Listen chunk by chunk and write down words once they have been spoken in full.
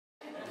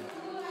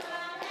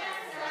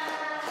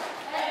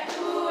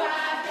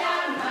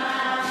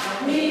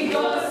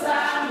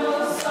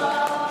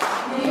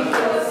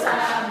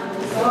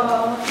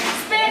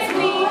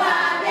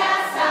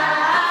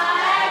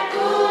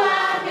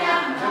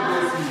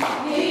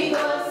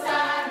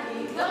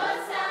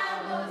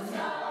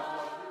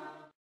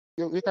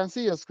We can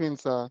see your screen,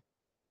 sir.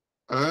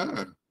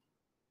 Eh?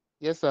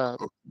 Yes, sir.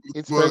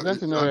 It's But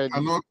presenting I already.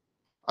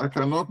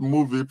 cannot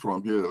move it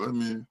from here. Let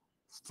me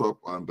stop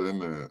and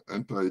then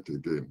enter it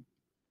again.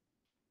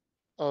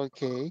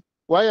 Okay.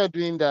 While you're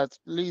doing that,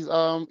 please,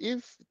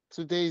 if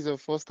today is your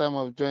first time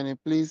of joining,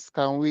 please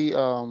can we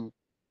know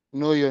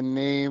your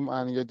name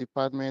and your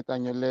department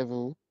and your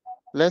level?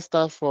 Let's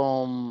start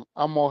from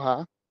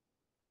Amoha.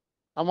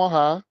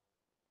 Amoha,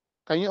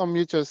 can you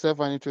unmute yourself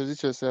and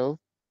introduce yourself?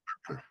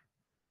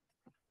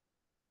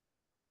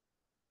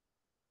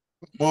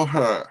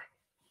 Moha,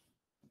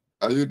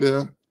 are you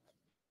there?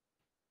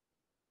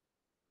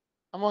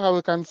 Amoha,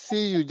 we can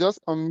see you. Just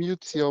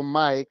unmute your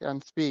mic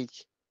and speak.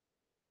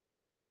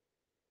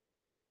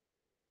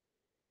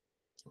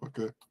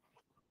 Okay.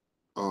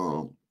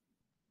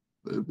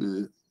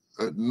 Maybe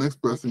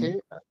next person. Okay.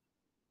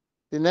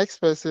 The next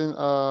person,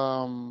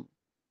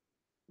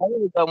 My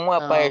name is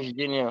Payesh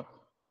Jr.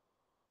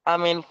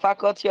 I'm in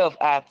Faculty of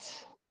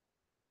Arts.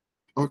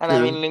 Okay. And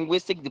I'm in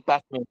Linguistic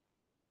Department.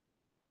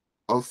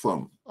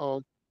 Awesome.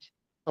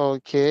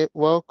 Okay.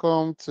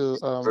 Welcome to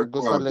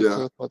GUOSA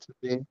lecture for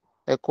today.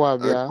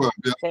 Ekwabia.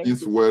 Ekwabia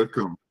is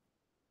welcome.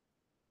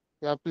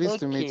 We are pleased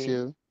to meet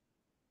you.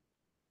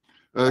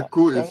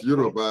 Ku is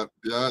Yoruba,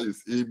 Bia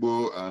is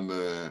Igbo, and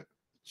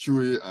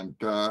Chui and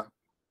Ga.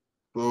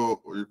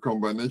 So a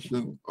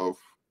combination of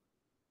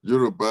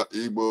Yoruba,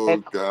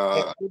 Igbo,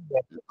 Ga,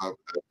 you have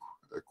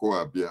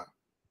Ekwabia.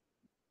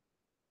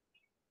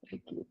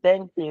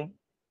 Thank you.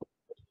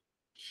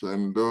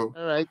 Shendo.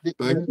 All right.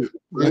 Thank you.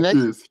 Thank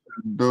you,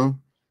 Shendo.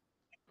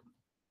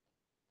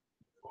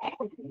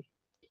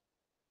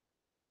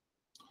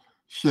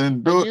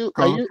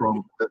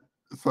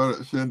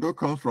 Shendo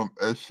comes from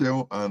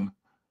Eshel and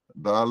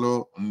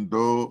Dalo,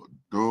 Ndo,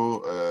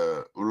 Do,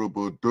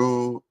 Urobo,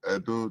 Do,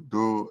 Edo,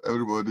 Do,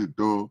 everybody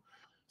Do.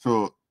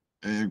 So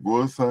in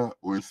GUOSA,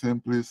 we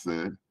simply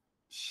say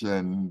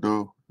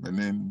Shendo,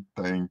 meaning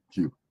thank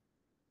you.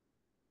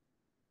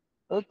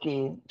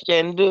 Okay,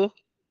 Shendo.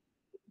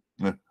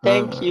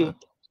 Thank you.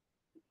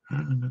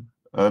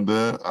 And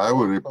then I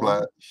will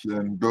reply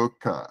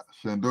Shendoka.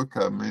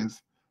 Shendoka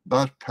means,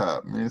 that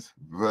ka means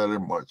very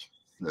much.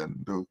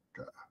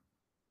 Shendoka.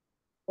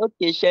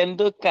 Okay,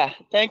 Shendoka.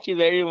 Thank you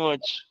very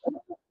much.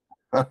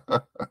 A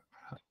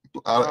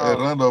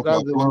round of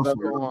applause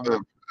for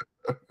yourself.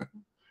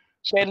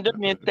 Shendo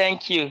means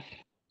thank you.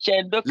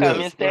 Shendoka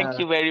means thank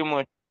you very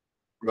much.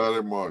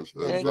 Very much.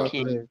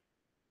 Okay.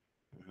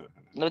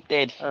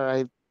 Noted. All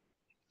right.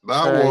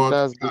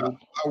 That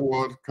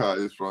word ka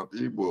is from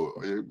Igbo.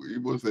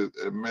 Igbo says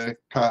eme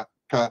ka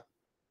ka.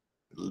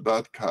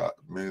 That ka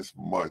means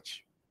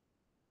much.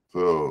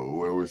 So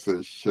when we say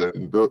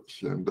shendo,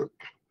 shendo.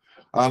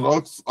 And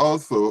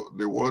also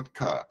the word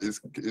ka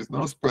is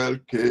not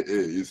spelled K-A,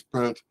 it's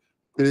spelled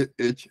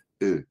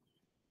K-H-A.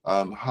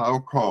 And how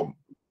come?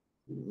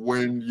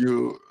 When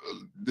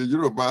the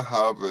Yoruba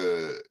have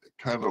a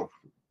kind of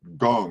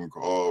gong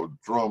or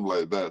drum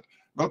like that,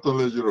 not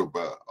only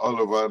Yoruba, all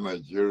over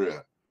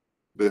Nigeria,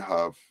 they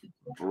have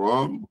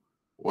drum.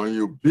 When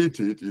you beat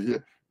it, you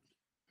hear.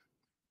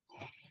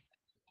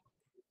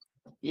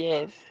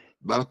 Yes.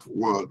 That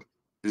word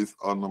is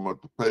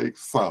onomatopoeic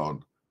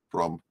sound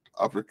from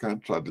African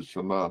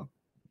traditional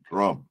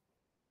drum.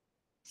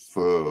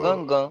 So,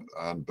 gong gong.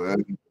 And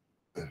then,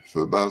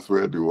 so that's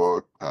where the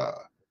word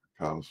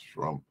comes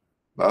from.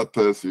 That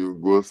tells you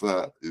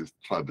GUOSA is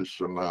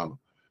traditional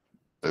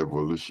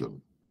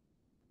evolution.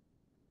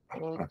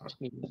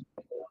 Okay.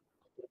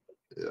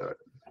 Yeah.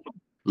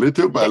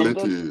 Little by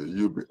little,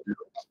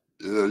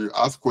 you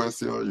ask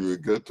questions, you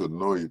get to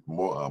know it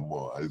more and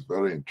more. It's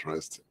very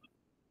interesting.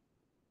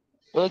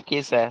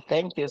 Okay, sir.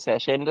 Thank you, sir.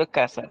 Shendo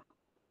Kasa.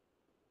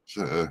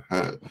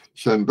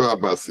 Shendo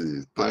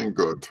Abasi, thank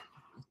God.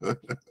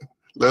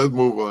 Let's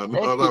move on.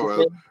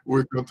 Otherwise,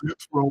 we continue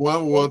from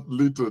one word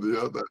lead to the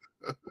other.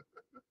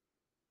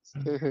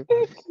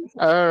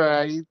 All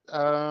right.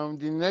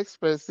 The next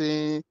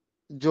person,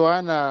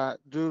 Joanna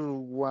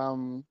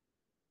Duruwam.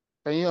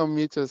 Can you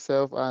unmute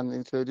yourself and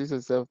introduce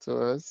yourself to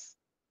us?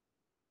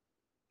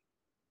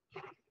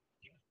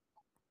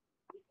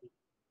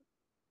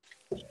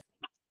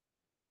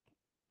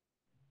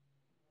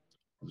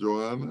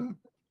 Joanna?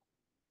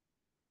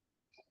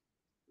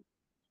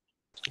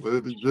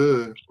 Lady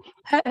J.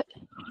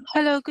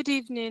 Hello, good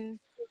evening.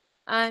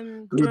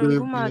 I'm Good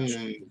Duranguma.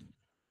 evening.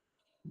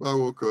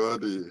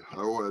 Bawokadi,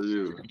 how are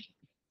you?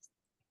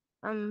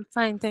 I'm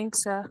fine,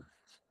 thanks, sir.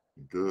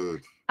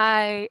 Good.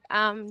 I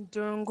am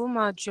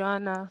Duranguma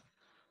Joanna,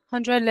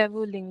 100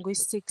 level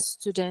linguistics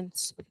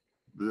student.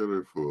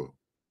 Beautiful.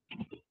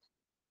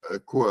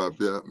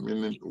 Ekwabia,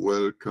 meaning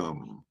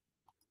welcome.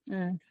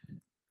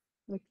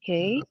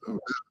 Okay.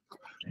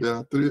 There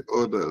are three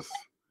others.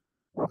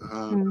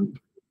 And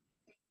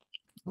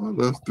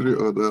those three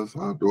others,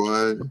 how do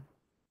I?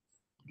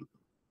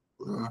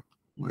 Oh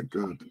my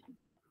God.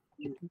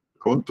 I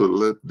want to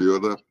let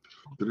the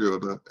three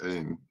other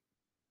in.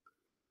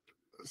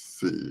 Let's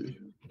see.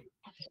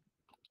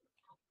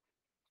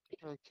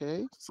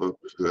 Okay. So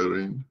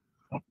sharing.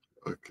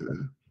 Okay.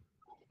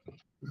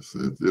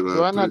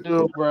 Joanna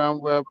Durobram,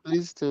 we're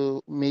pleased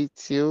to meet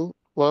you.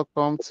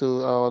 Welcome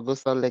to our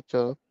GUOSA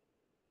lecture.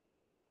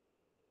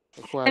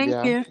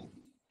 Thank you.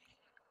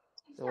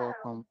 You're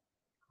welcome.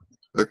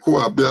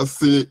 Ekwabia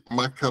si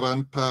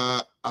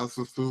makaranta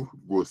asusu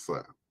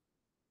GUOSA.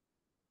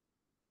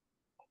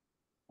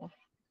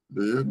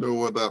 Do you know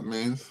what that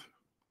means?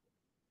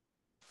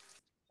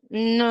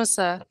 No,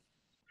 sir.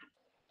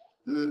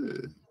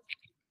 Yeah.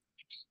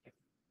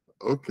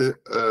 Okay,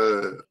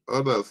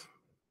 others,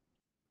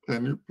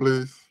 can you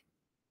please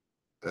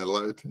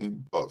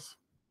enlighten us?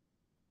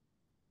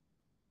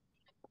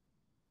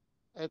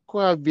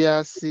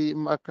 Ekwabiasi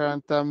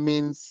Makaranta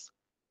means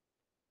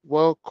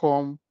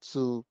welcome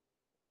to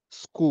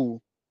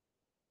school.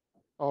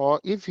 Or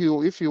if you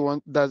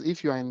want that,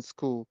 if you are in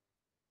school,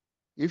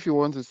 if you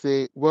want to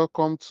say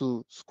welcome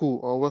to school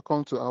or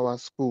welcome to our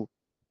school,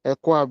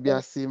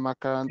 Ekwabiasi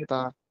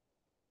Makaranta.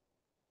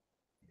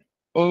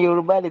 In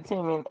Yoruba, the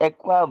thing means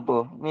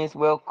Ekwabo means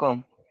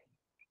welcome.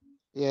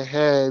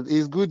 Yeah,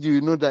 it's good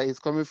you know that it's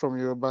coming from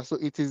Yoruba. So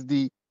it is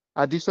the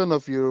addition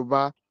of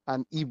Yoruba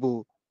and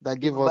Igbo that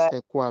gave us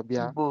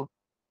Ekwabia. Igbo.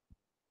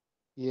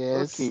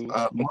 Yes. Okay.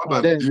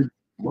 More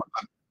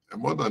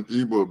than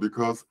Igbo,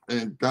 because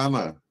in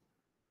Ghana,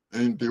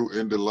 in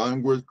the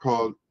language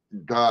called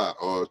Ga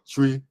or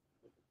Twi,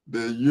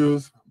 they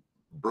use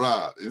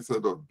bra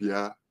instead of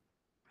bia.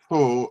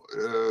 So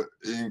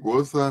in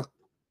GUOSA,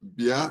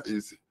 bia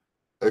is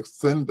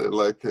extended,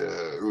 like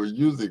we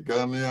use the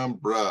Ghanaian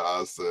bra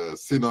as a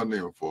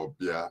synonym for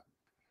bia.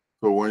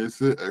 So when you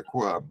say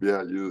Ekwa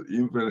bia, you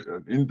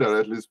even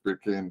indirectly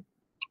speaking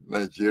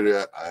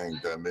Nigeria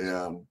and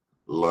Ghanaian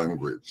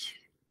language.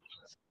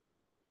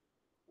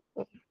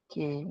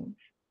 Okay.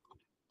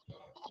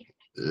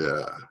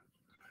 Yeah.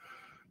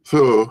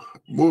 So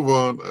move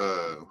on,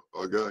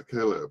 Oga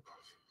Caleb,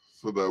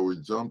 so that we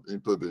jump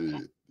into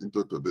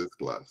today's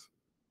class.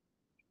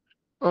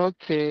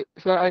 Okay,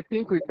 so I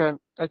think we can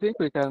start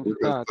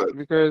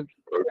because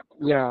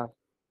yeah.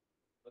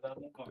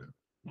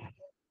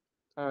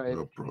 All right.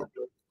 No problem.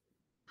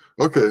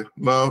 Okay,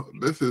 now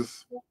this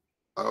is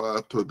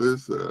our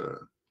today's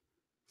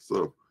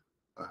so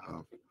I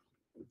have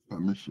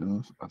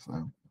permissions as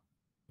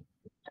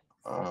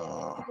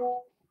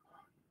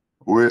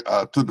we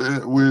are today.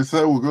 We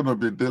said we're going to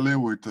be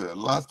dealing with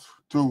last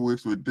 2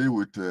 weeks. We deal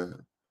with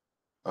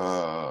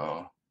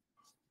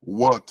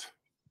what,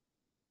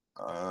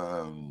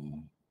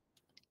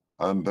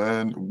 and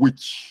then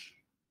which.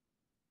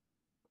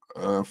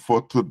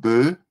 For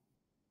today,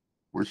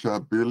 we shall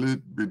be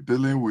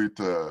dealing with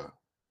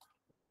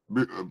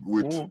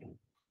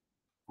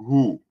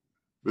who.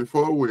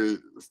 Before we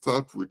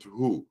start with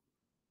who,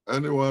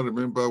 anyone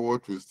remember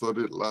what we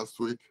studied last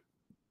week?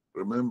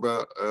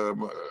 Remember,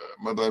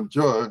 Madam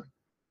Joy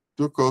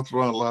took us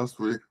around last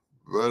week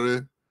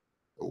very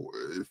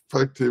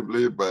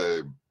effectively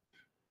by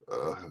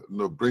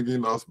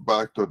bringing us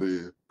back to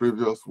the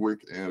previous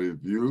week in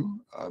review,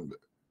 and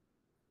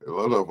a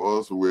lot of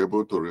us were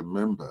able to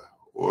remember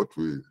what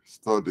we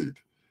studied.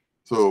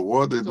 So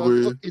what did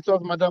we? It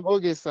was Madam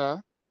Oge,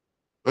 sir.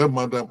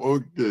 Madam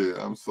Oge,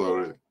 I'm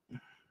sorry.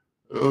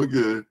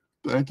 Okay,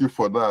 thank you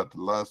for that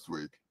last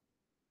week.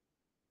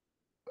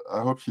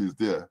 I hope she's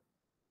there.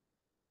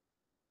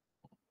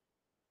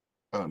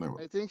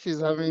 Anyway. I think she's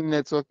having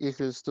network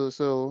issues too,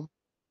 so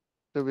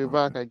she'll be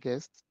back, I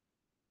guess.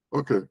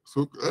 Okay,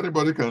 so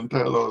anybody can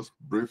tell us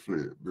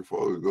briefly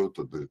before we go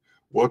to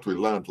what we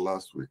learned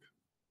last week.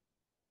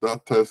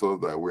 That tells us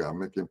that we are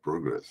making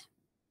progress.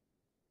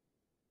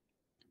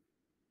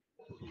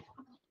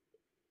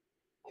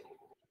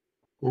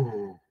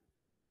 Oh.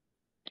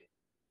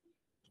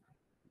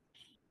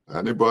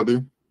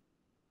 Anybody?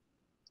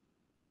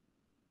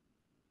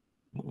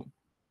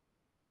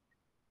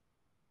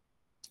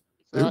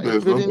 If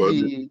there's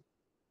nobody,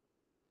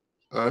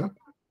 can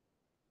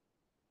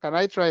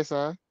I try,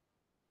 sir?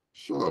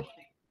 Sure.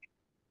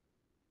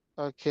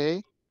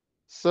 Okay.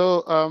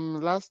 So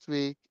last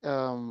week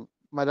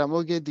Madam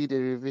Oge did a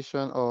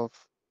revision of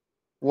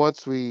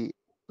what we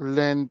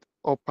learned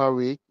upper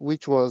week,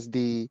 which was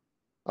the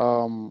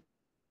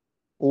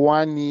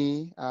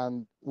Wani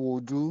and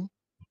Wodu.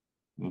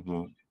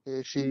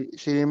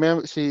 She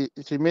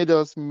made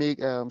us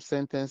make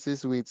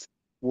sentences with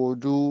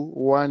Wodu,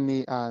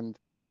 Wani, and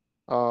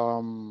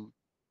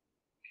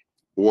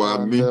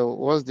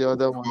what's the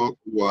other one?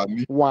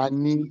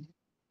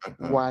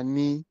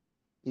 Wani.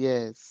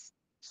 Yes.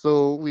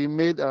 So we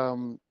made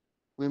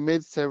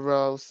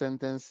several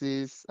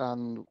sentences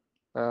and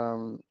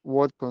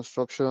word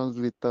constructions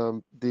with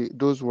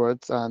those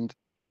words, and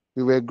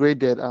we were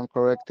graded and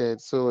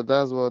corrected. So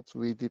that's what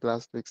we did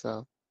last week,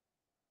 sir.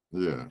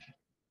 Yeah,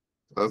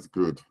 that's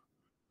good.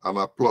 And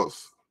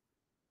applause.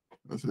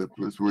 That's a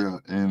place we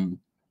are in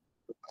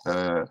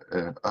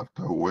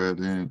after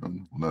wedding.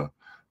 No,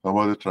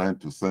 somebody trying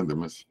to send a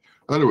message.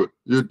 Anyway,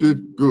 you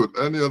did good.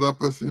 Any other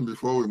person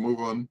before we move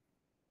on?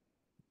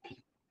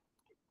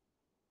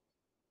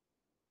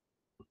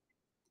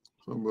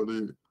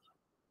 Somebody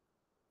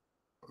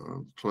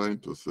trying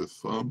to say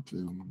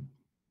something.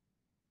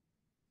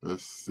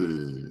 Let's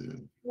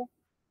see.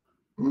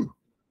 Ooh.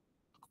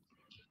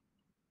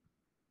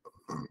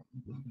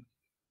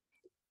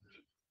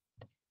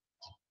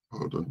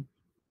 Hold on.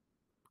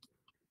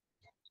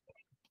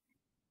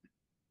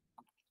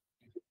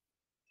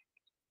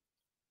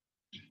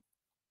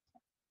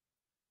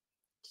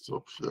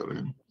 Stop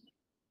sharing.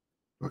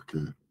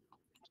 Okay.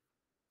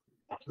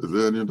 Is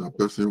there any other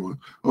person?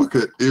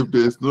 Okay, if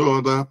there's no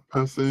other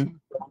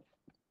person,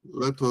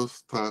 let us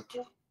start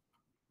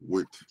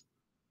with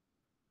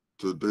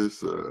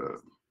today's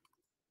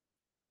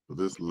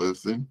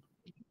lesson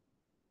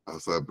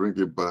as I bring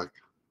it back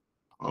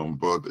on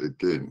board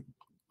again.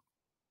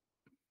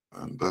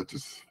 And that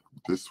is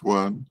this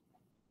one.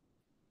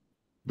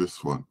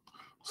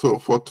 So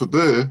for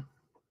today,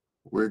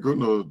 we're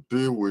going to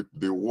deal with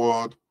the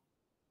word,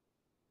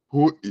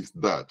 who is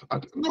that?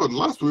 No,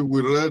 last week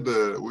we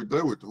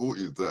dealt with who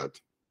is that.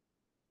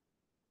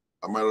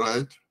 Am I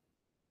right?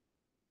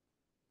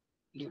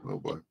 Oh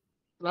boy.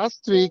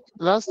 Last week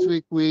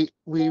we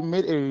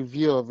made a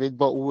review of it,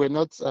 but we were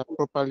not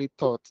properly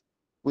taught.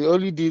 We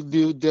only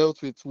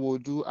dealt with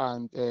Wodu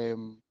and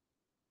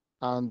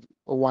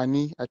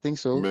Wani, I think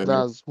so. Many.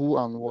 That's who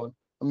and what.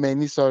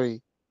 Many,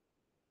 sorry.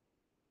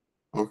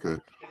 Okay.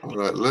 All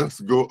right.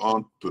 Let's go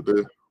on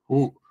today.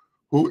 Who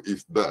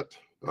is that?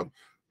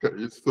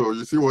 Okay, so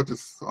you see what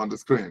is on the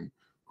screen.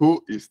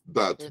 Who is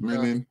that? Yes,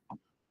 meaning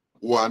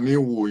Wani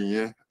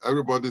Wuye.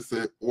 Everybody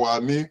say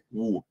Wani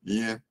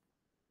Wuye.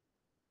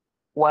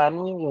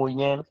 Wani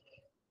Wuye.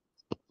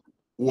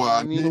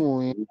 Wani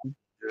Wuye.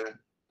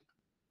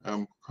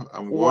 I'm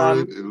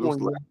worried. It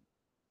looks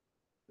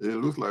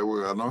like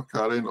we are not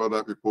carrying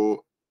other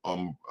people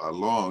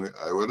along,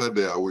 whether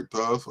they are with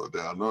us or they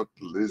are not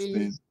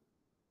listening.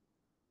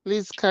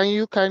 Please, can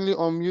you kindly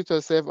unmute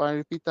yourself and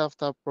repeat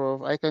after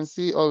Prof? I can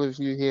see all of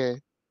you here.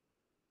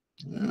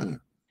 Yeah.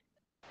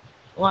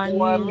 Wani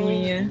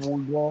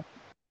Wuye.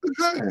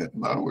 Hey,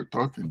 now we're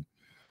talking.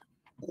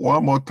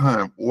 One more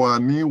time.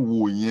 Wani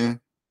Wuye.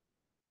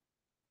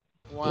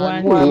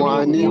 Wani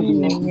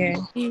Wuye.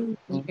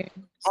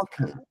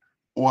 Okay.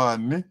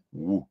 Wani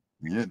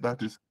Wuye.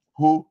 That is,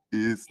 who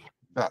is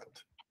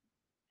that?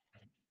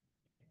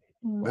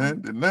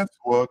 Then the next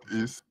word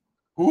is,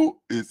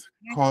 who is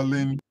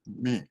calling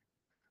me?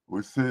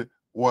 We say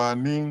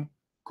Wani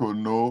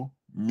kono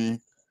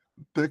mi.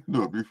 Take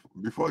note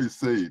before you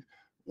say it.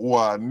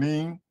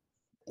 Wani,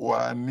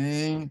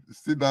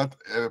 see that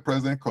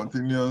present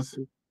continuous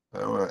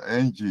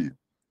ng.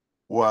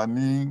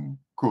 Wani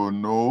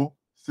kono.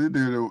 See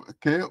the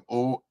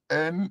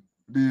K-O-N,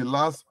 the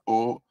last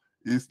O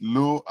is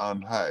low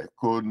and high.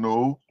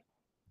 Kono.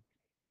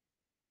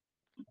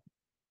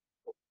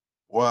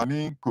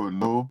 Wani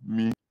kono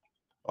mi.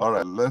 All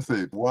right, let's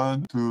say it.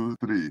 1, 2,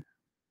 3.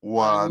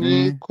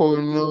 Wani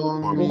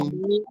kono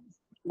mi.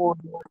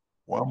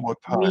 One more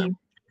time.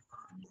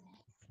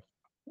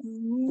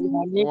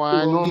 Wani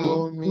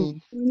kono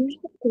mi.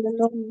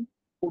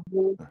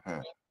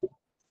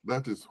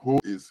 That is who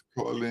is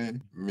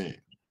calling me.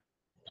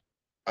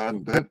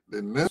 And then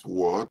the next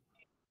word,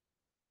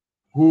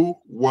 who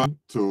want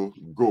to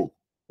go.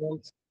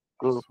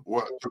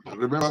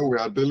 Remember, we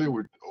are dealing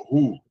with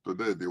who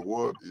today.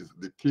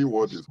 The key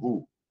word is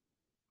who.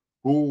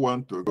 Who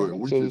want to go,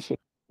 which is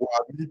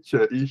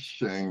Waniche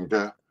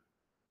Ishenga.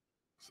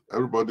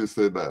 Everybody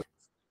say that.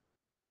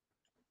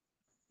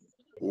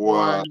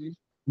 Waniche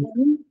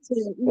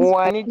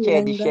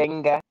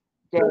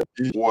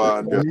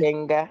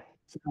Ishenga.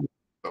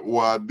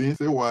 Wani,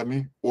 say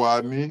Wani.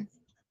 Wani.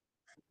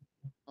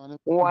 Okay.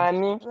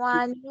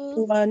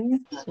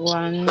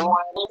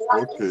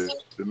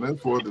 The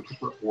next word is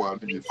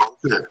Wani is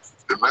chair.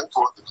 The next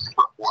word is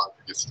Wani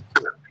is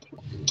chair.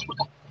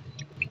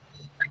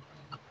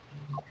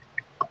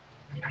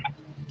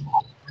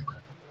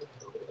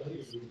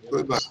 So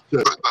that's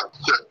chair.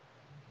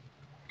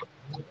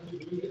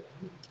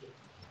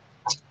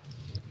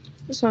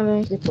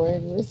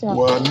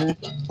 Wani.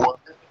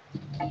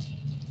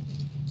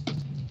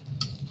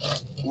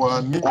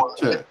 Wani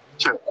chair.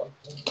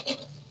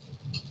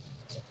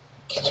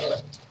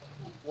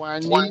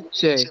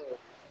 Waniche.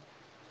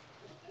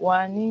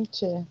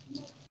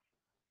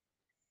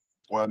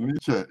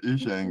 Waniche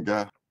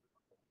Ishenga.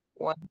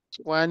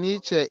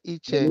 Waniche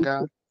Ichenga.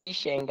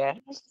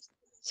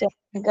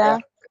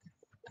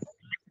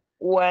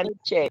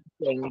 Waniche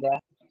Ishenga.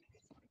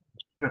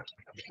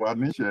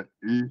 Waniche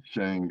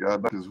Ishenga.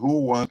 That is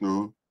who want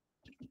to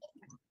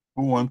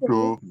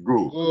go.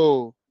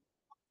 Go.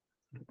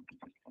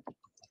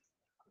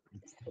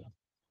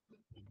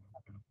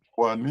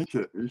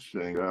 Waniche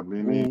Ishenga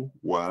meaning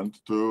want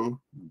to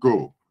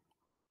go.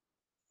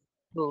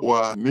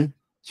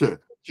 Waniche.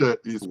 Che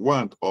is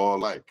want or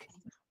like.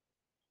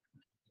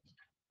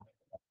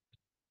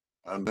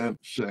 And then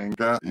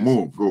Shenga,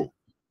 move, go,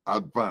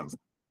 advance.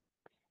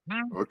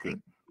 Okay.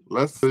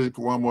 Let's say it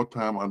one more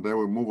time and then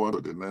we move on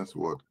to the next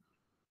word.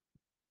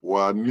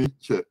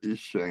 Waniche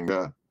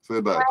Ishenga.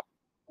 Say that.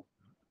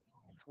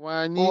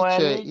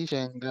 Waniche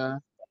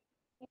Ishenga.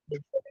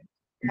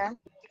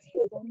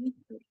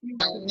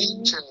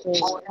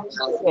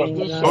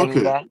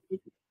 Okay.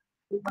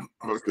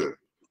 Okay.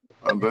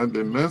 And then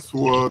the next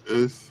word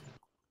is,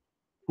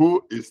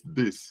 who is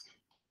this?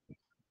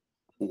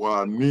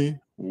 Wani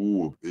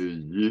wu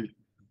eyi.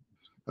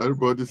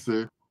 Everybody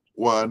say,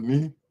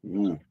 Wani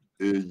wu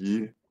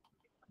eyi.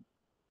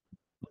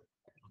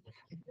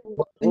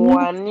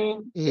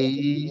 Wani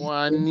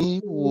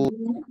wo.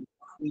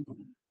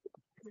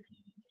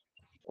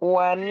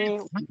 Wani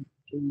wu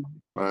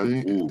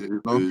eyi.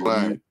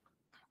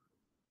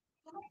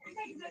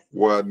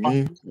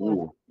 Wani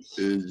wu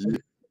eyi.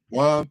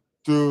 1,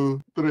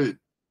 2, 3.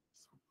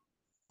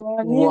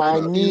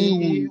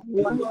 Wani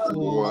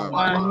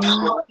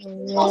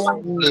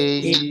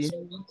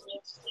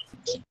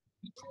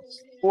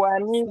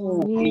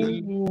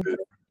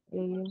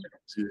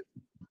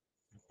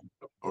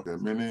Okay,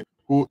 meaning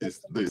who is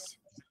this?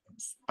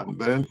 And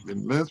then the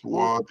next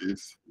word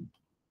is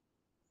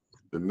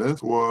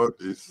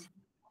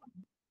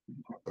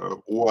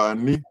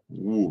Wani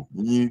wu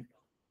ni.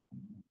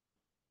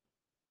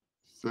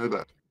 Say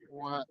that.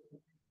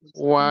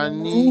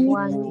 Wani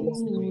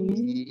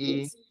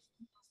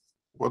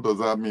What does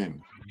that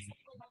mean?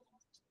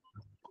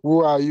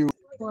 Who are you?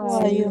 Who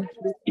are you?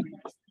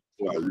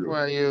 Who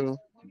are you?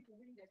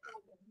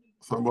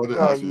 Somebody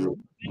asks you.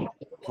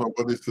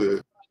 Somebody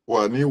say,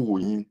 Wani wu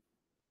ni,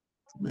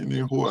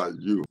 meaning who are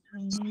you?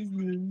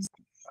 And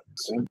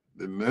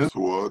the next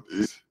word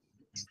is,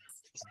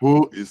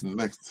 who is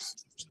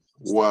next?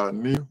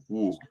 Wani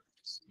wu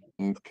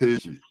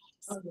nkeji.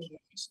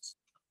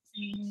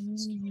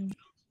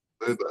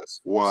 Say that.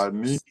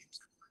 Wani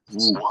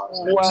wu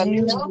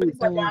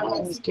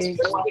nkeji.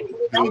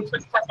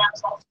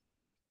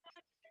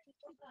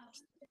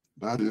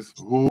 That is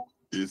who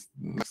is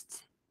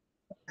next.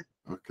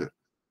 Okay.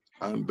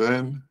 And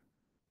then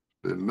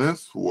the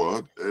next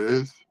word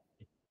is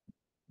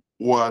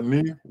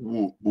Wani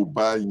wu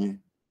ubayi.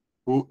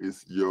 Who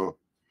is your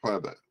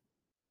father?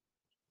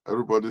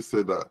 Everybody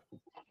say that.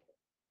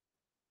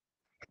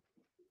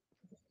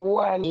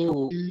 Wani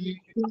ubayi.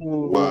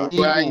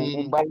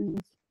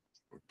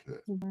 Okay.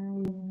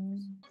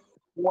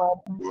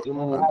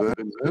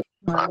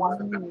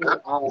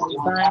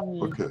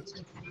 Okay.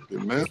 The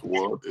next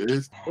word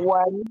is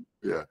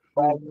yeah.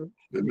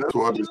 The next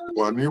word is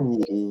Wani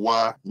wu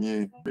wa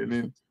ni,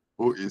 meaning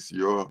who is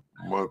your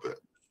mother?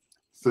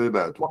 Say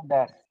that.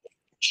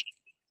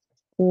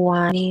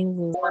 Wani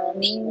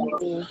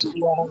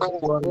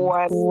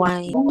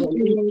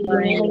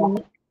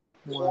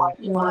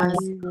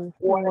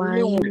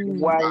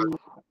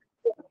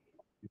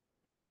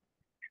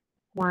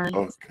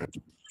Okay.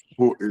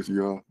 Who is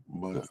your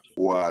mother?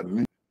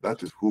 Wani.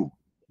 That is who.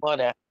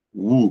 Mother.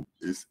 Wu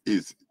is.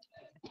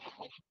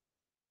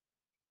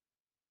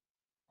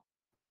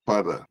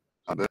 Father.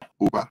 And then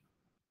uba.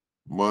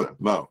 Mother.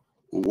 Now,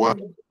 what?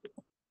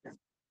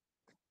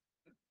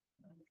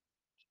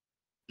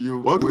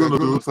 What we're going to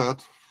do is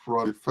start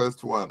from the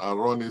first one and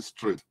run it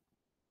straight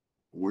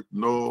with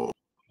no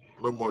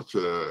much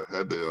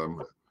head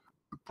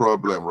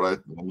problem right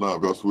now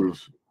because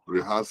we've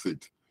rehearsed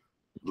it.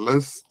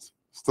 Let's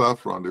start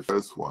from the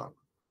first one.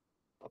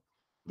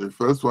 The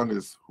first one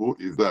is, who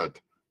is that?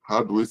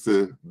 How do we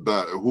say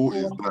that? Who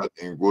is that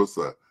in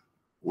GUOSA?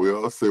 We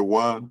all say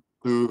 1,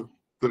 2,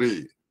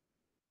 3.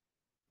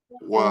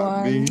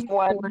 Wani.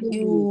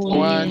 Wani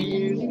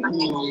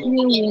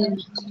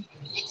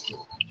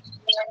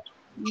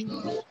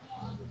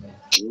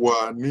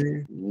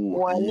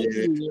wu.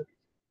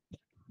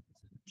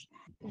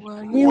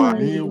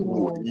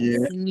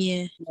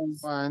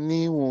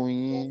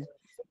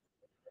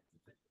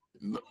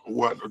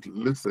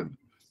 Listen.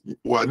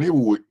 Wani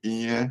wu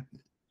ye.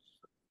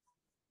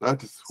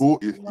 That is who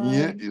is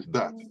ye is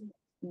that.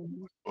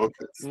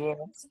 Okay.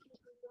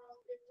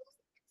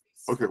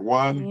 Okay,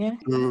 1,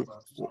 2,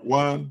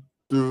 1,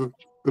 2,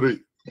 3.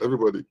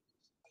 Everybody.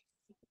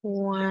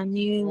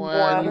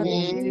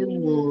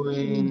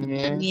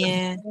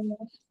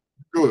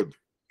 Good.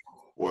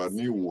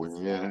 Wani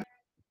wu ye.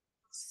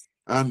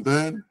 And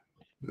then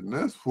the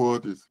next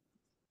word is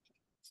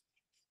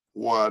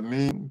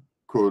Wani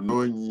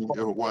konomi.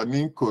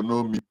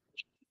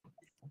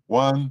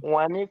 1,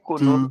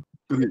 2,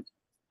 3.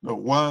 No,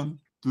 1,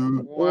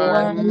 2.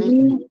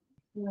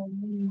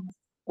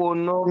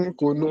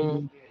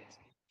 Konomi.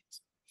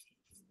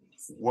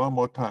 One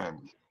more time.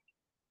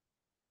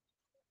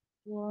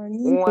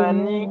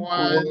 Wani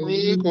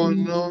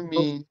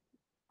konomi.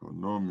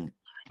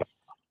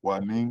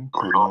 Wani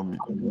konomi.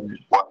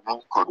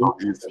 Who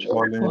is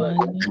calling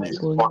me?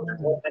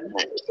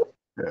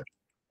 Yeah.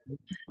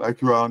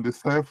 Like you are on the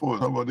cell phone,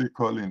 somebody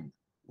calling.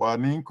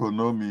 Wani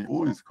konomi,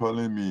 who is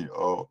calling me?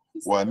 Or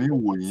Wani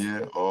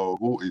wunye, or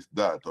who is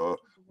that? Or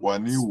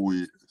Wani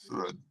wi.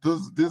 So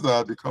these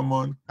are the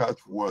common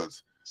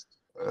catchwords,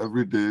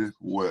 everyday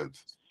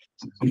words.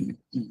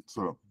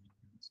 So,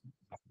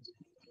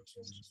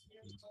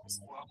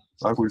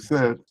 like we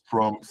said,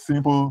 from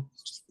simple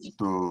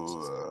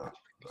to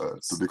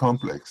the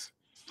complex.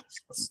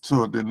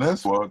 So the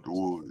next word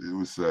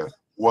is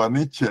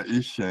Waniche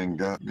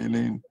Ishenga,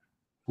 meaning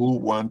who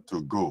want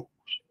to go?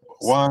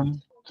 1,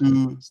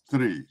 2,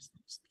 3.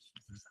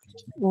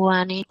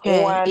 Waniche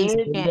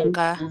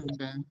Isenga.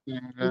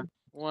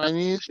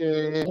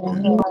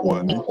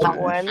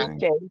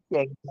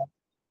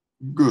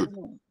 Good.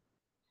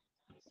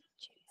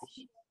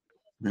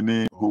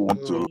 Meaning who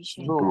want to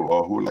go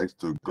or who likes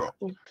to go.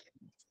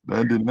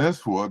 Then the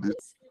next word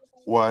is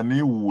Wani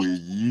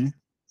Weyi.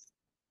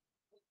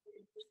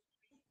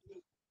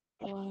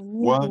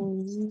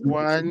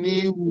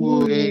 Wani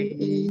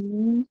Weyi.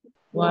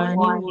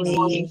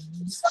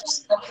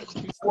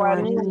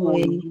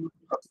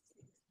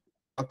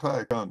 After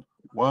I count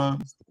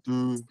 1,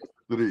 2,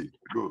 3,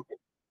 go.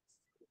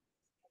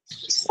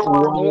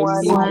 Wani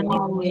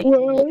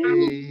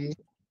Weyi.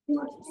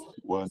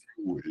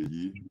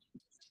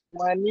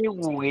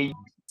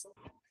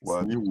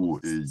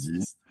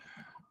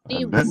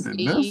 And then the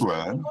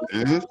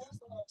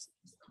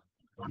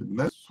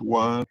next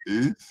one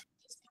is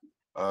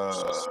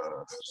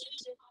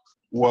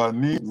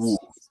Wani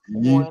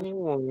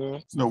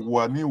Wuyi. No,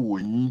 Wani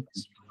Wuyi.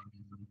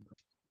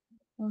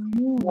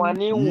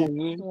 Wani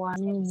Wuyi.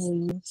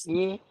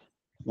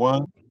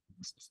 1,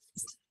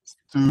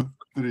 2,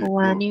 3.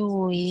 Wani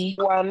Wuyi.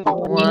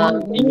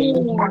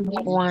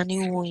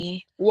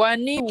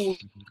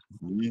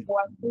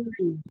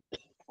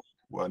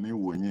 Wani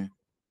Wuyi.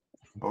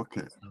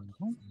 Okay.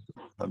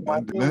 And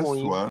then the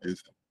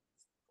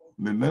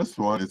next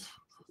one is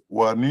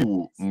Wani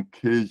Wu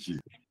Nkeji.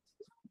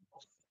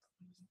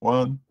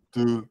 1,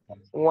 2,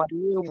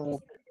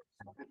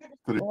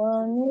 3.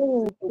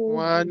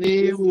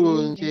 Wani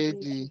Wu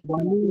Nkeji.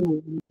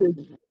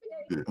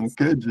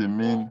 Nkeji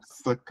means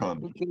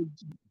second.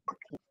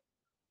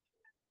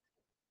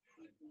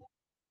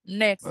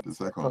 Next. That is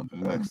second.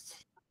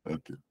 Next.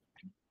 Okay.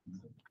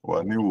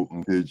 Wani Wu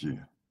Nkeji.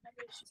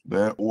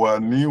 Then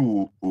Wani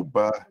Wu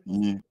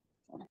Ubayi.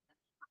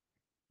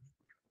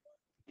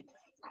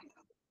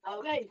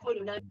 Wani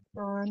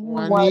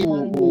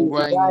Wu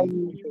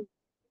Ubayi.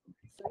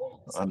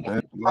 And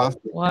then last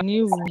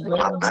Wani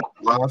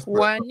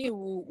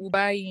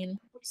Ubayin.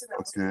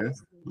 Okay.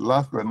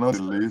 Last but not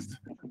the least,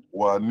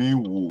 Wani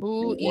Wu.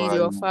 Who is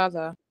your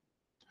father?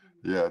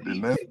 Yeah, the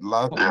next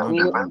last but not the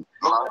least.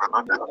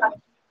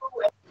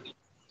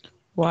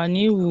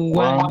 Wani Wu.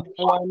 1,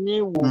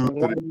 2,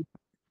 3.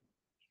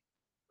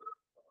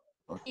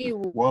 Okay.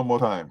 One more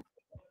time.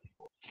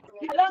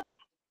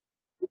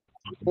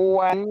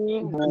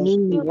 Wani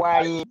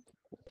Wuyi.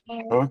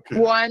 Okay.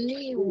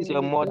 Wani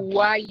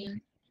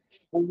Wuyi.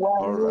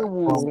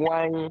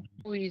 All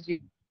Who is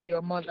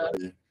your mother?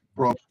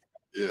 From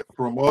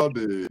all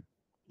the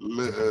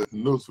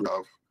notes we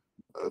have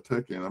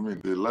taken, I mean,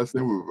 the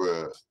lesson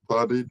we've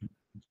studied,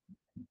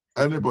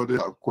 anybody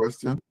have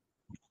questions?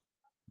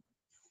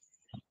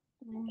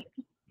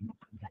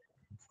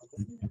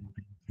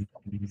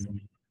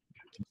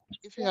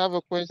 If you have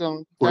a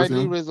question,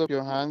 kindly raise up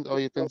your hand or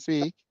you can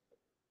speak.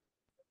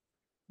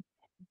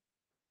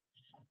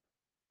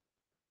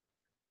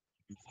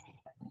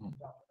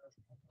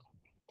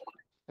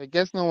 I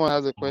guess no one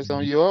has a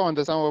question. You all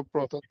understand what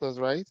Prof taught us,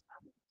 right?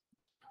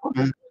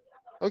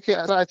 Okay,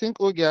 so I think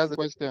Oge has a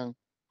question.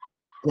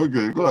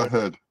 Okay, go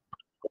ahead.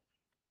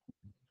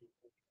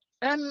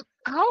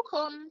 How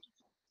come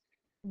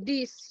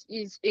this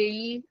is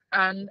A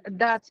and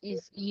that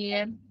is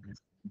EN?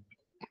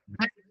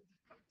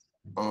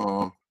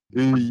 A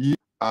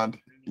and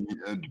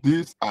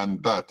this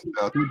and that,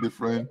 they are two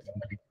different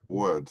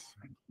words.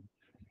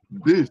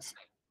 This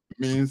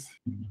means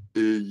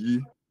A.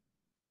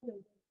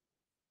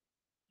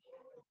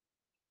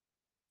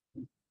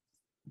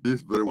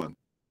 This very one.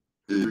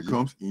 It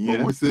becomes yen.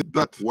 When we say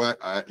that,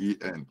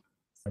 Y-I-E-N.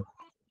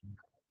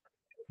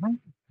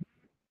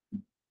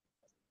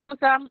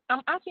 I'm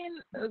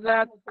asking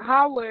that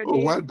how were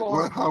they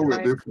formed? How were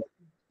they formed?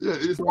 Yeah,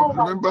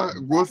 remember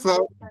GUOSA.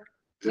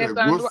 Yeah,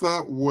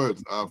 GUOSA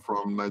words are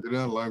from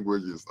Nigerian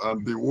languages,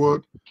 and the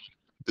word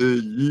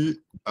Eyi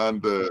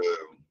and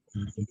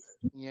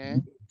yeah,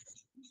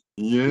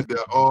 they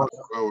are all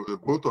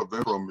both of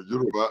them from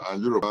Yoruba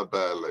and Yoruba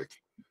dialect.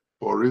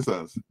 For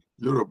instance,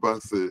 Yoruba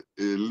say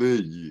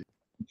eleyi.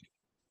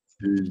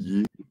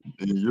 Eyi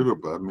in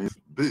Yoruba means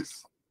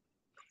this.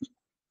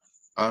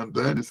 And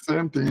then the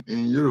same thing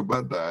in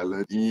Yoruba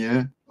dialect,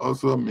 Iyen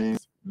also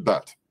means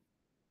that.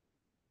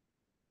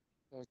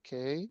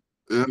 okay.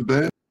 And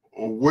then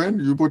when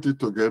you put it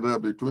together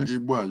between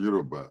Igbo and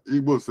Yoruba,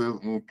 Igbo says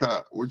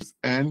Nka, which is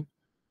N,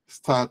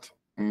 start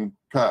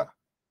Nka,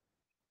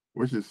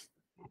 which is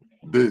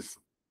this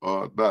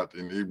or that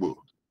in Igbo.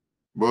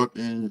 But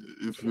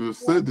if you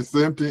say the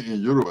same thing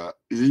in Yoruba,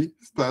 E,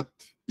 start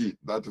E.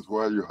 That is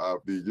why you have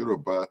the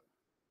Yoruba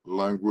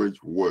language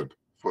word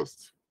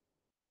first.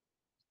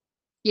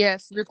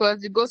 Yes, because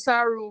the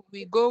GUOSA rule,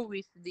 we go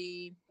with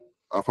the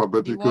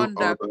alphabetical one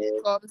that order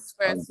comes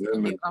first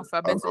in the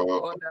alphabetical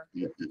order.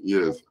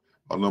 Yes,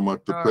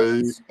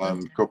 onomatopoeia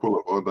and a couple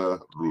of other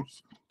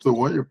rules. So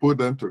when you put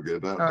them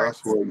together,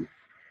 that's where you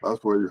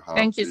have.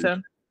 Thank you,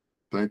 sir.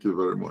 Thank you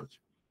very much.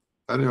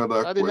 Any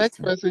other question? The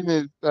next person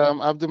is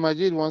Abdul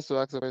Majid wants to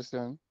ask a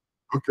question.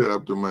 Okay,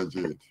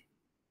 Abdulmajid.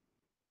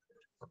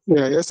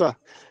 Yeah, yes, sir.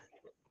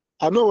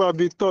 I know we have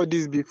been taught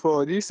this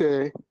before. This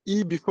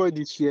E before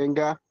the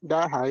Chienga,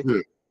 that high.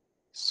 Yeah.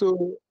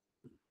 So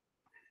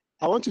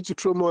I want you to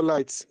throw more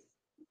lights.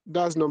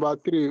 That's number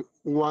 3.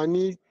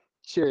 Wani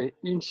che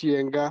in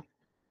Chienga.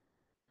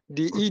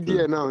 The E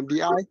there now,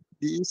 the I,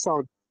 the E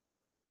sound.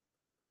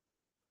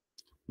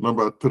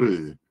 Number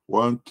 3.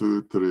 1,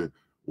 2, 3.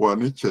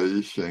 Wani che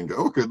ishenga.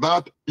 Okay,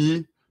 that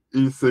E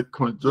is a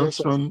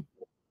conjunction.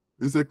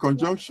 Yes, it's a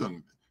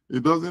conjunction.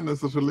 It doesn't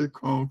necessarily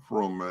come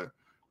from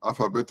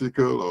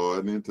alphabetical or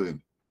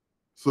anything.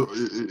 So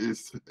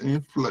it's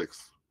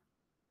inflex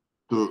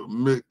to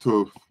make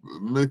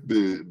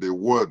the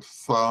word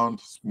sound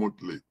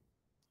smoothly.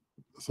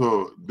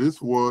 So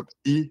this word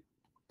E,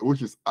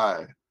 which is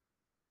I,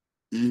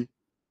 E,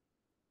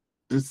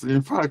 it's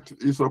in fact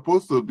it's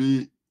supposed to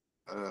be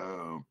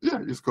yeah,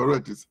 it's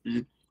correct. It's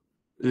E.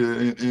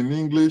 In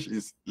English,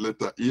 it's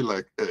letter E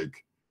like egg,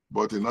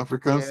 but in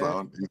African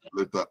sound, it's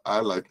letter I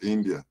like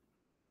India.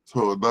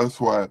 So that's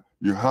why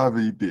you have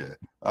it there.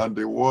 And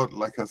the word,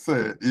 like I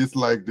said, is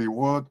like the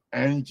word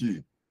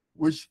NG,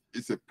 which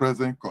is a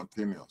present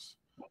continuous.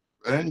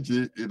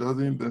 NG, it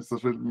doesn't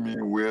necessarily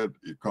mean where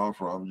it comes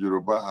from.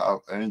 Yoruba have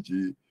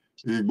NG,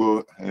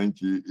 Igbo,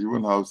 NG,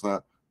 even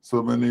Hausa.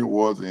 So many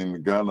words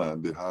in Ghana,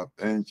 they have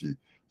NG.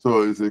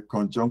 So it's a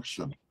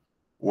conjunction.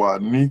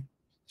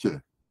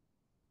 Waniche,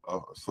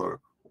 oh, sorry.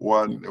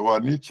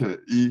 Waniche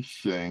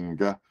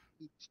ishenga.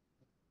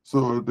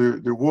 So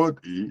the word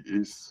E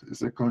is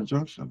a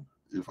conjunction.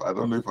 If I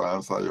don't know if I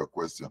answer your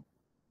question.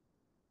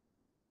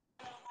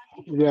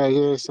 Yeah,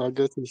 yes, I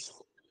get it.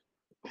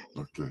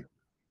 Okay.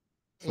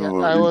 Yeah,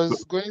 So I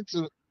was going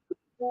to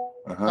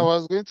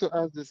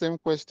ask the same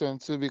question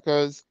too,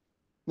 because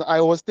I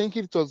was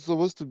thinking it was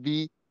supposed to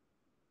be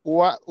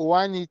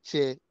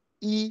Waniche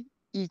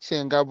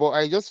Ichenga, but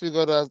I just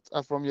figured out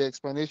from your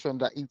explanation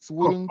that it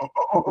wouldn't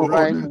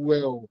rhyme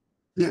well.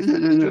 Yeah.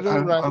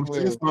 I'm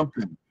seeing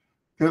something.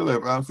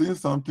 Caleb, I'm seeing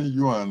something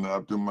you and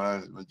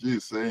Abdulmajid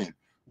is saying.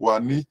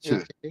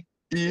 Waniche. Okay.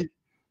 E.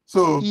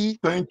 So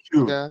thank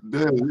you. Yeah.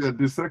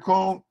 The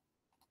second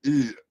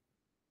E,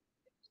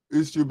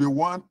 it should be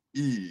 1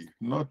 E,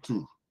 not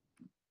 2.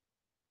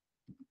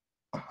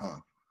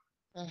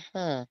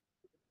 Can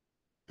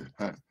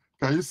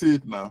you see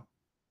it now?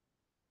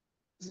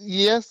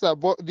 Yes, sir.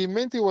 But the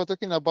main thing we're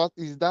talking about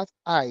is that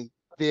I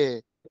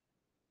there.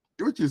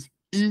 Which is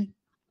E.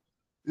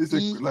 It's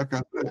E. Like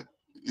I said,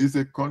 it's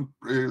a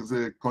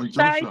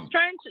conjunction.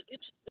 Trying to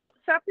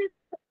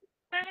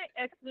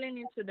explain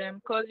it to them,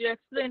 because you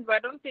explained, but I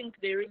don't think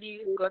they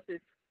really got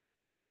it.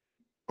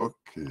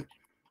 Okay.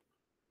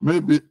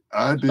 Maybe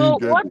I didn't so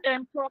get what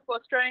it. Prof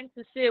was trying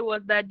to say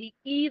was that the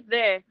E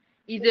there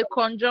is a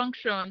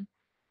conjunction.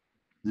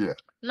 Yeah.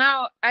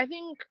 Now, I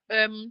think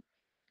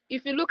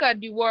if you look at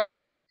the word,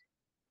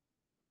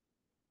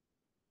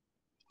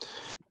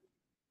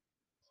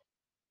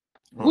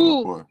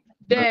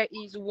 there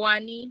is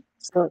Wani.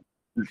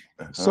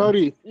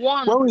 Sorry.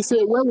 One. When we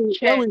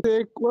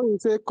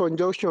say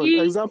conjunction,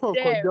 example of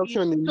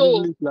conjunction in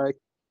English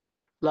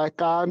like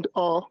and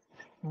or.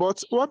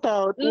 But what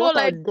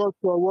I got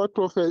from what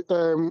Prof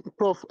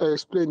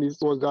explained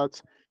was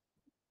that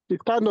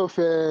it's kind of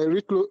a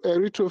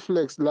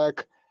retroflex,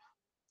 like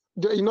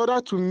in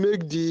order to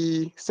make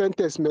the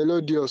sentence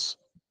melodious.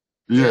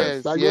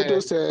 Yes. Like yes. all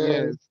those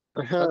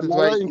That is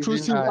why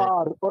intrusive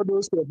R, all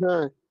those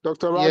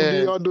Dr.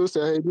 Randy, all those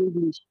in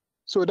English.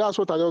 So that's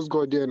what I just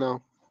got there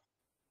now.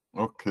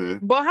 Okay.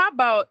 But how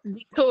about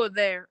the toe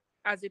there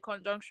as a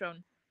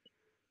conjunction?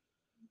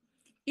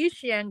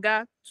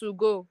 Ishienga, to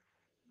go.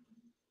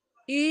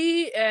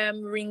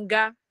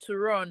 Ringa, to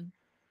run.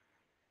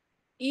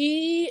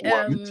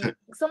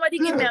 Somebody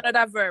give me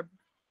another verb.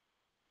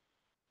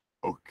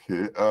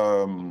 Okay.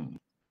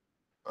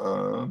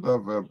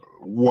 That verb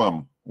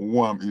wam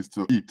is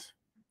to eat.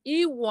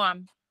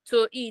 Wam,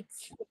 to eat.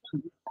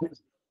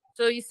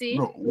 So you see,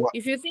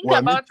 if you think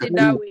wam about it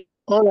that way.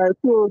 All right.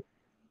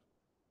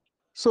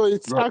 So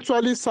it's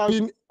actually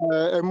serving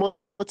a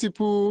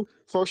multiple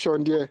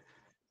function there.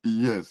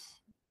 Yes.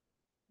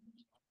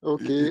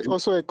 Okay.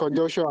 Also a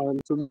conjunction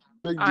and to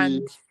make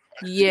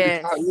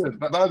yes.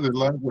 That's the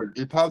language.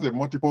 It has a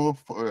multiple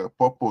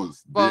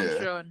purpose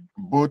function there,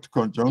 both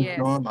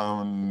conjunction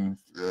and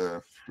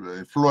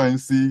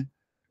fluency,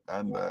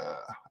 and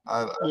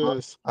I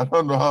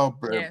don't know how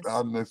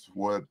next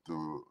word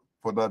to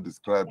further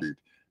describe it.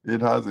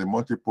 It has a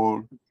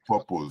multiple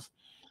purpose.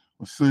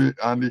 See,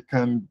 and it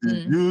can be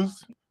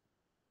used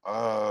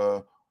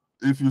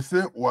if you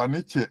say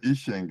Waniche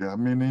Ishenga,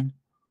 meaning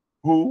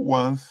who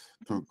wants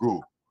to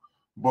go.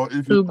 But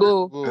if you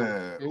go,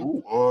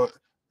 or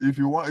if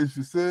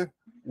you say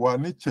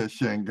Waniche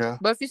Shenga,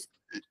 but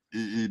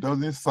it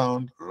doesn't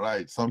sound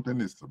right.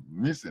 Something is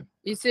missing.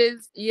 It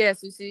says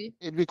yes. You see,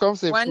 it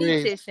becomes a phrase.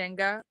 Waniche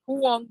Shenga,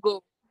 who won't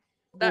go?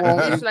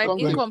 That it's like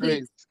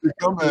incomplete. It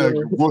becomes a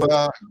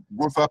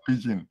GUOSA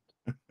pidgin.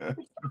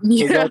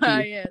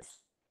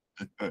 Yes.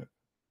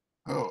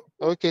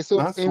 Okay, so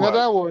in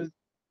other words,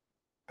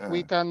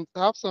 we can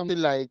have something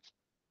like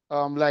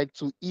like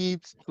to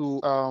eat,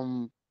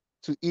 to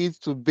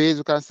base.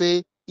 You can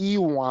say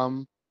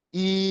iwam,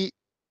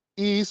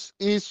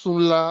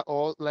 sunla,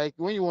 or like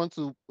when you want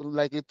to,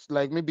 like it's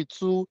like maybe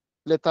 2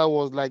 letter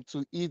words, like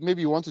to eat.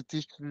 Maybe you want to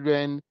teach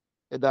children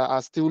that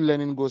are still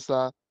learning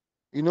Gosa.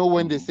 You know,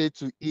 when they say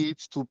to eat,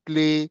 to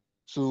play,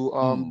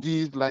 to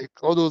these, like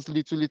all those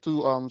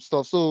little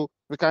stuff. So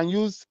we can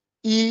use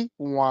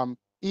iwam,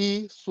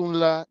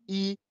 sunla,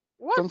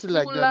 What's something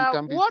like that. It Sula?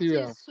 can be What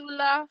serial. is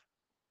Sula?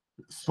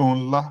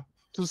 Sunla.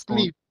 To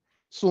sleep.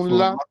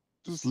 Sunla. Sunla,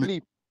 to Sleep.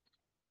 sleep.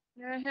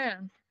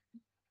 Yeah.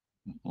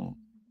 Mhm.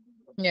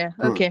 Yeah.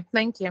 Good. Okay.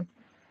 Thank you.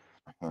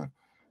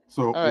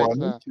 So All right,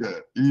 sir.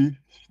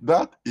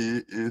 that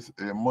is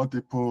a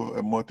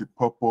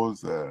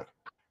multi-purpose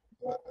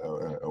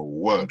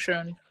word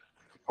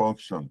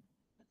function.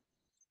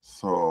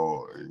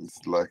 So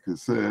it's like you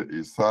say,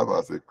 it serves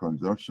as a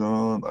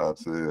conjunction,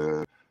 as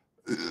a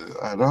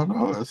I don't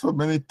know, so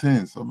many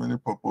things, so many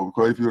purpose.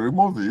 Because if you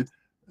remove it,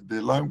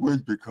 the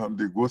language the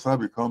Gosa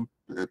become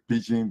a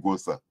pidgin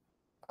Gosa,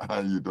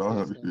 and you don't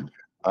have it.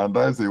 And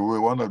that's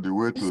one of the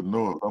way to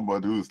know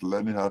somebody who is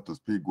learning how to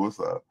speak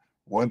Gosa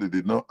when they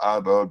did not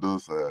add all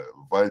those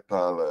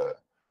vital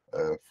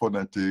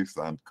phonetics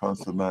and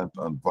consonant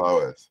and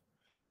vowels.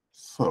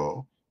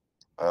 So,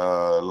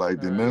 like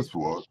the next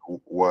word,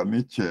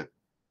 waniche,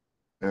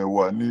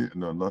 wani,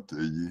 no, not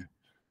eyi,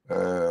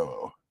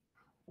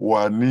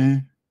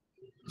 wani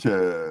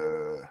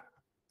che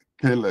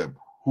Caleb,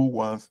 who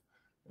wants,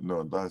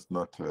 no, that's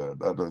not,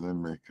 that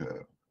doesn't make,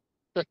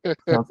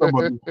 can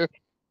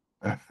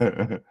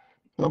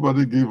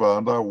somebody give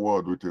another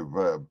word with a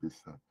verb?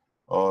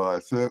 Or I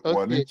say,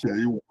 Okay.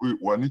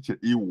 waniche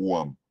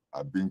iwam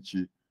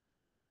abinchi,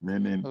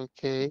 meaning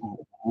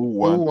who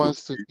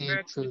wants to eat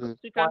eat food?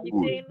 You can be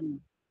saying,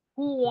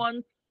 who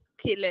wants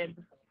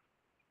Caleb?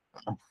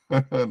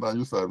 Now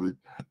you sabi.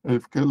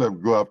 If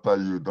Caleb go after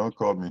you, don't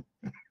call me.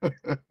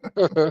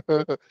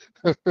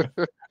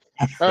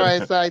 All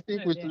right, so I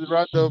think we should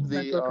round up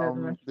the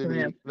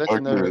lesson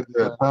Okay, already,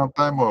 sir.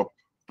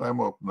 time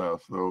up now.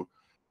 So,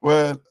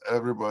 well,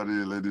 everybody,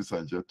 ladies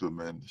and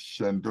gentlemen,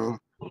 Shendoka,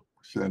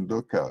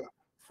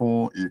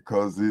 Fun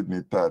Ikozi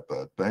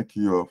Nitata. Thank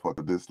you all for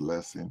this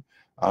lesson.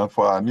 And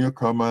for our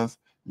newcomers,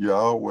 you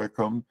are all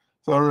welcome.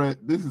 Sorry,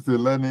 this is a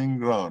learning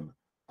ground.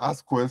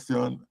 Ask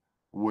questions.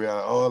 We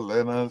are all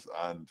learners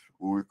and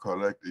we will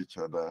correct each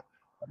other.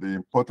 The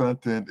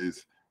important thing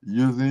is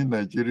using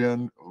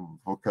Nigerian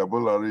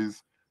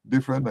vocabularies,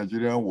 different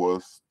Nigerian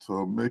words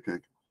to make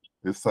a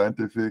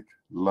scientific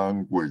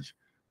language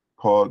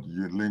called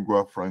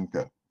lingua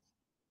franca.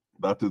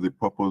 That is the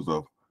purpose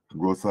of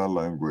GUOSA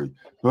language.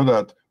 So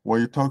that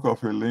when you talk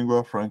of a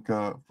lingua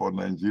franca for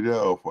Nigeria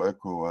or for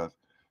ECOWAS,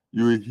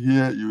 you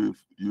hear, you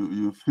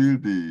feel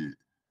the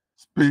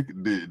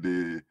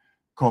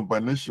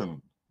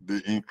combination, the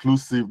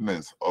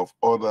inclusiveness of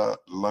other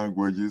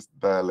languages,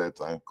 dialects,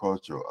 and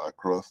culture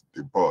across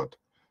the board.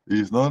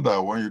 It's not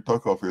that when you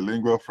talk of a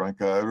lingua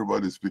franca,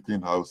 everybody's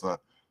speaking Hausa,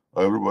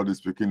 or everybody's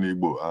speaking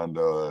Igbo, and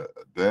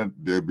then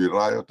there'll be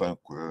riot and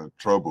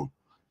trouble.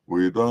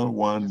 We don't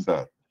want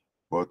that.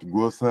 But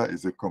GUOSA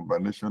is a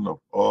combination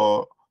of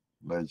all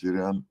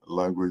Nigerian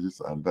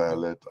languages and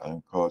dialect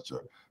and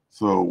culture.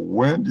 So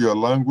when your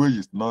language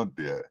is not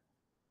there,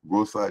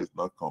 GUOSA is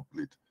not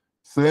complete.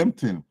 Same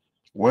thing,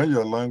 when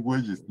your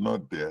language is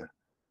not there,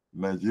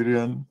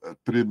 Nigerian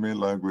 3 main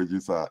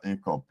languages are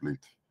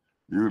incomplete.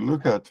 You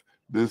look at,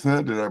 they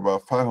said there are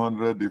about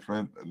 500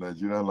 different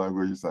Nigerian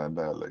languages and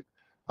dialects.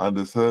 And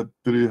they said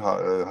 3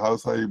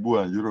 Hausa,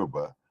 Igbo, and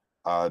Yoruba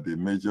are the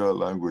major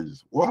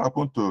languages. What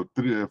happened to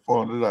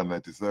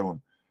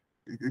 497?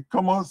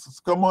 Common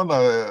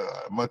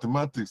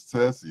mathematics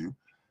tells you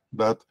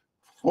that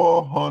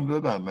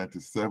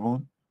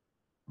 497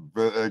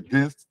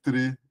 against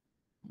 3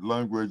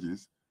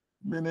 languages,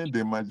 meaning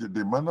the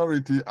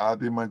minority are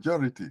the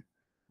majority,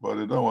 but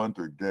they don't want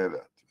to get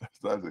that.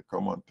 That's a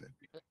common thing.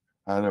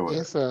 Anyway,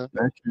 yes, sir.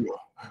 Thank you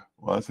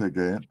once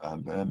again,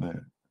 and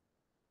then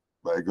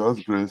by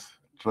God's grace,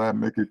 try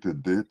and make it a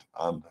date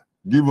and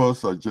give us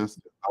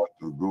suggestions how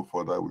to go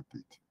further with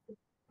it.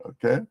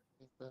 Okay?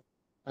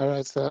 All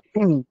right, sir.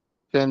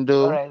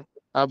 Kendo, All right.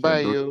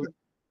 Abayo.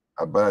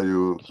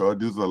 Abayo,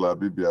 Kodizola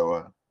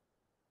Bibiawa.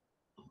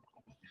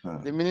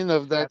 The meaning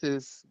of that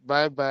is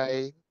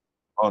bye-bye.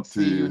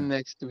 See you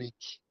next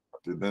week.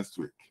 Until next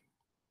week.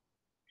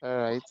 All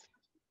right.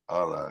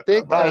 All right.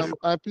 Take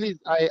please,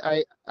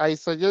 I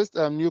suggest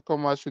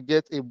newcomers should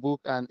get a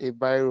book and a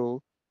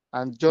biro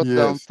and jot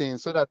down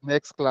things so that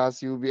next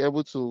class you'll be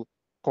able to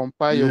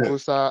compile your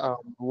GUOSA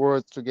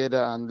words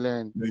together and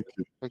learn. Thank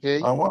you.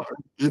 Okay. And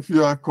if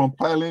you are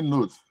compiling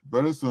notes,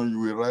 very soon you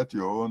will write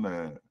your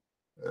own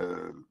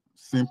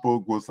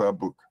simple GUOSA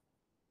book,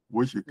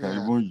 which you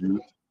can even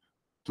use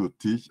to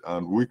teach,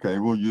 and we can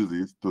even use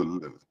it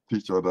to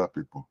teach other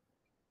people.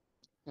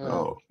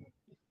 So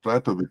try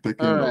to be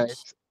taking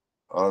notes.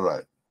 All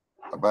right.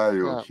 Bye,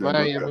 you.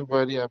 Bye,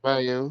 everybody. Bye,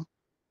 you.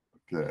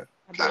 Okay.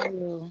 Bye.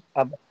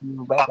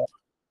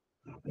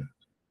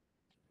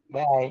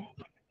 Bye.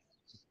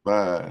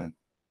 Bye.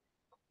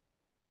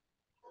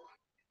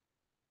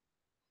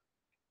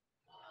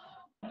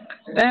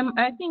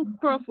 I think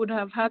Prof would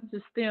have had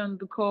to stay on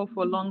the call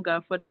for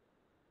longer for.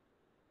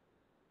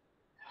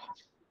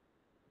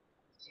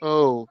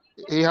 Oh,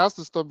 he has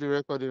to stop the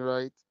recording,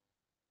 right?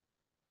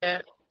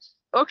 Yeah.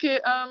 Okay.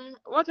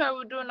 What I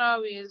will do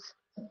now is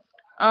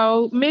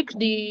I'll make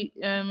the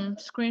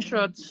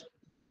screenshots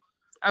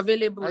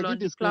available I on did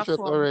the the screenshot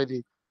platform.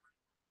 already.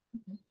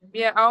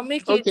 Yeah, I'll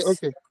make it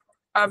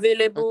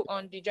available Okay.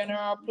 on the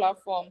general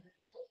platform.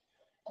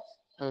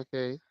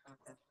 Okay.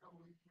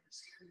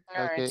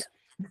 All Okay. right.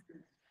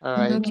 All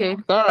right. Okay.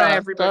 Bye,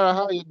 everybody. Tara,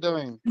 how are you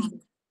doing?